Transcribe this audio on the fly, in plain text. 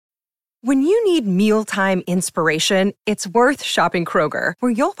When you need mealtime inspiration, it's worth shopping Kroger,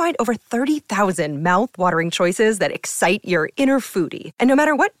 where you'll find over 30,000 mouth-watering choices that excite your inner foodie. And no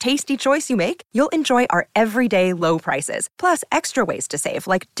matter what tasty choice you make, you'll enjoy our everyday low prices, plus extra ways to save,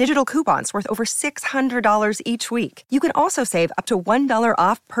 like digital coupons worth over $600 each week. You can also save up to $1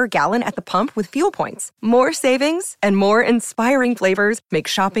 off per gallon at the pump with fuel points. More savings and more inspiring flavors make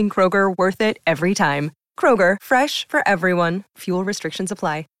shopping Kroger worth it every time. Kroger, fresh for everyone. Fuel restrictions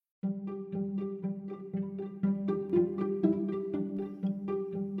apply.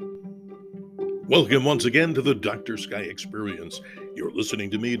 Welcome once again to the Dr. Sky Experience. You're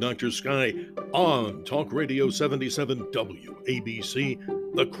listening to me, Dr. Sky, on Talk Radio 77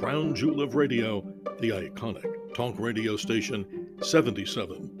 WABC, the crown jewel of radio, the iconic talk radio station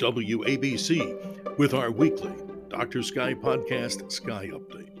 77 WABC, with our weekly Dr. Sky podcast, Sky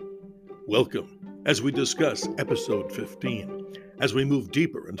Update. Welcome as we discuss episode 15, as we move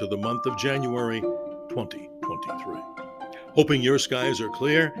deeper into the month of January 2023. Hoping your skies are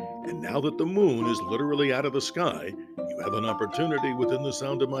clear, and now that the moon is literally out of the sky, you have an opportunity within the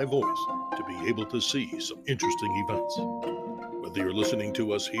sound of my voice to be able to see some interesting events. Whether you're listening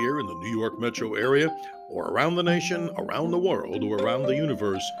to us here in the New York metro area, or around the nation, around the world, or around the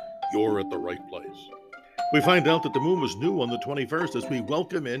universe, you're at the right place. We find out that the moon was new on the 21st as we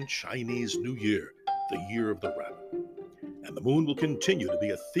welcome in Chinese New Year, the year of the rabbit. And the moon will continue to be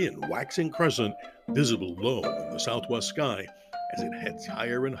a thin, waxing crescent visible low in the southwest sky as it heads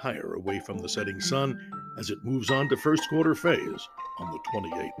higher and higher away from the setting sun as it moves on to first quarter phase on the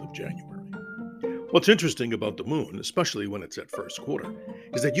 28th of January. What's interesting about the moon, especially when it's at first quarter,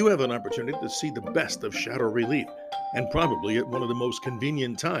 is that you have an opportunity to see the best of shadow relief, and probably at one of the most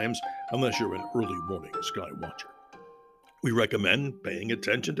convenient times unless you're an early morning sky watcher. We recommend paying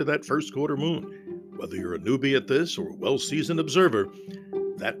attention to that first quarter moon. Whether you're a newbie at this or a well-seasoned observer,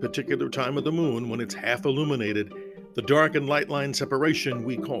 that particular time of the moon, when it's half illuminated, the dark and light line separation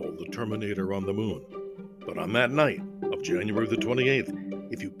we call the terminator on the moon. But on that night of January the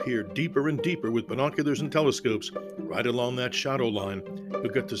 28th, if you peer deeper and deeper with binoculars and telescopes right along that shadow line,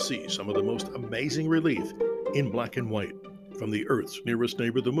 you'll get to see some of the most amazing relief in black and white from the Earth's nearest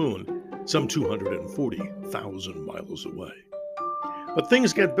neighbor, the moon, some 240,000 miles away. But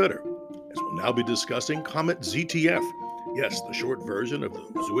things get better, as we'll now be discussing Comet ZTF. Yes, the short version of the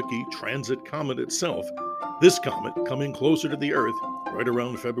Zwicky Transit Comet itself. This comet coming closer to the Earth right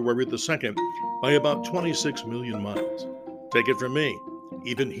around February the 2nd by about 26 million miles. Take it from me,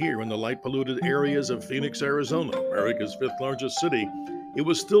 even here in the light-polluted areas of Phoenix, Arizona, America's fifth largest city, it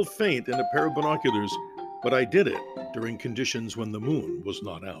was still faint in a pair of binoculars, but I did it during conditions when the moon was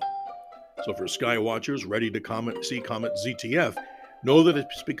not out. So for sky watchers ready to see Comet ZTF, know that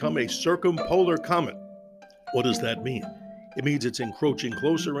it's become a circumpolar comet. What does that mean? It means it's encroaching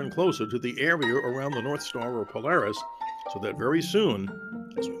closer and closer to the area around the North Star or Polaris, so that very soon,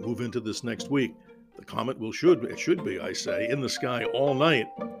 as we move into this next week, the comet should be, in the sky all night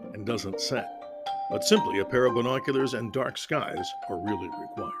and doesn't set. But simply a pair of binoculars and dark skies are really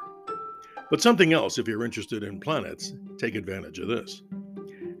required. But something else, if you're interested in planets, take advantage of this.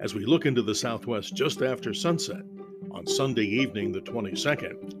 As we look into the southwest just after sunset, on Sunday evening the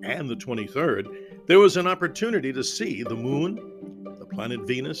 22nd and the 23rd, there was an opportunity to see the moon, the planet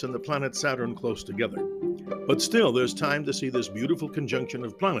Venus, and the planet Saturn close together. But still, there's time to see this beautiful conjunction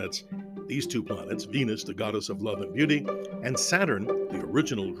of planets, these two planets, Venus, the goddess of love and beauty, and Saturn, the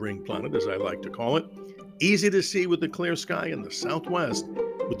original green planet, as I like to call it, easy to see with the clear sky in the southwest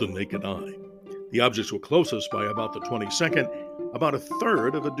with the naked eye. The objects were closest by about the 22nd, about a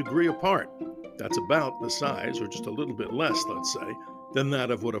third of a degree apart. That's about the size, or just a little bit less, let's say, than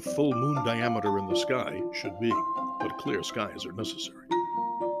that of what a full moon diameter in the sky should be, but clear skies are necessary.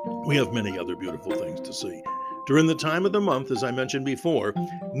 We have many other beautiful things to see during the time of the month, as I mentioned before,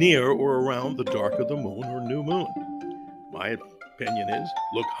 near or around the dark of the moon or new moon. My opinion is,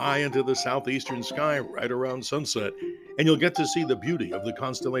 look high into the southeastern sky right around sunset, and you'll get to see the beauty of the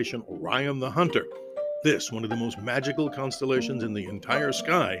constellation Orion the Hunter. This, one of the most magical constellations in the entire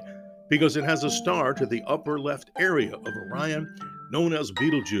sky, because it has a star to the upper left area of Orion known as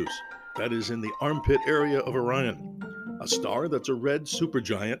Betelgeuse. That is in the armpit area of Orion. A star that's a red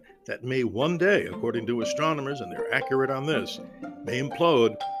supergiant that may one day, according to astronomers, and they're accurate on this, may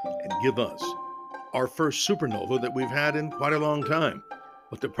implode and give us our first supernova that we've had in quite a long time.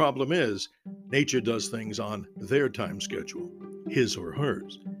 But the problem is, nature does things on their time schedule, his or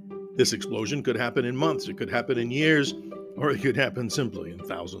hers. This explosion could happen in months, it could happen in years, or it could happen simply in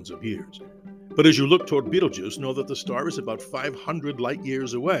thousands of years. But as you look toward Betelgeuse, know that the star is about 500 light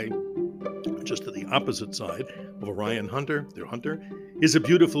years away, Just to the opposite side of Orion Hunter, their Hunter, is a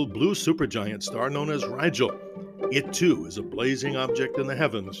beautiful blue supergiant star known as Rigel. It too is a blazing object in the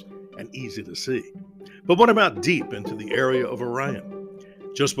heavens and easy to see. But what about deep into the area of Orion?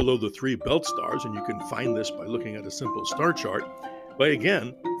 Just below the three belt stars, and you can find this by looking at a simple star chart, by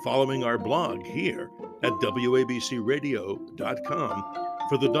again following our blog here at WABCRadio.com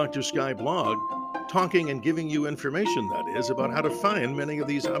for the Dr. Sky blog, talking and giving you information, that is, about how to find many of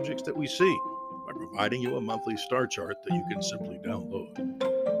these objects that we see by providing you a monthly star chart that you can simply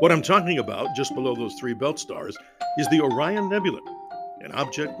download. What I'm talking about, just below those three belt stars, is the Orion Nebula, an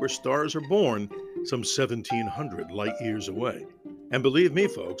object where stars are born some 1,700 light years away. And believe me,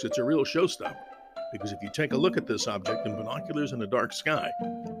 folks, it's a real showstopper, because if you take a look at this object in binoculars in the dark sky,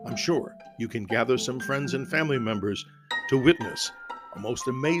 I'm sure you can gather some friends and family members to witness a most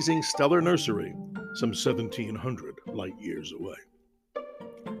amazing stellar nursery some 1,700 light years away.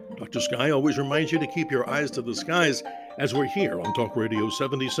 Dr. Sky always reminds you to keep your eyes to the skies as we're here on Talk Radio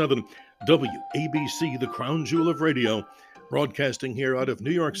 77, WABC, the crown jewel of radio, broadcasting here out of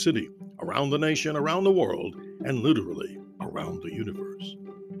New York City, around the nation, around the world, and literally around the universe.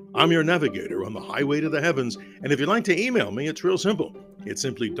 I'm your navigator on the highway to the heavens, and if you'd like to email me, it's real simple. It's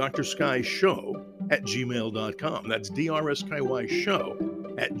simply drsskyshow@gmail.com. That's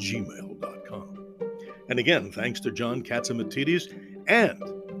drsskyshow@gmail.com. And again, thanks to John Katzimatidis and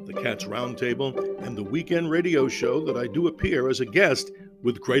the Cats Roundtable and the weekend radio show that I do appear as a guest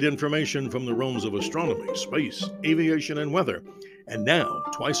with great information from the realms of astronomy, space, aviation, and weather. And now,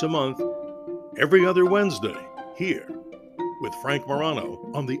 twice a month, every other Wednesday, here with Frank Morano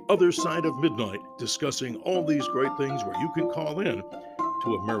on the other side of midnight, discussing all these great things where you can call in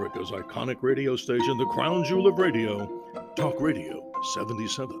to America's iconic radio station, the crown jewel of radio, Talk Radio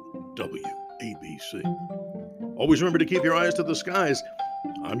 77 WABC. Always remember to keep your eyes to the skies.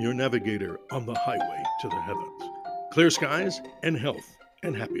 I'm your navigator on the highway to the heavens. Clear skies and health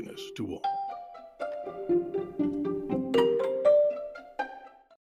and happiness to all.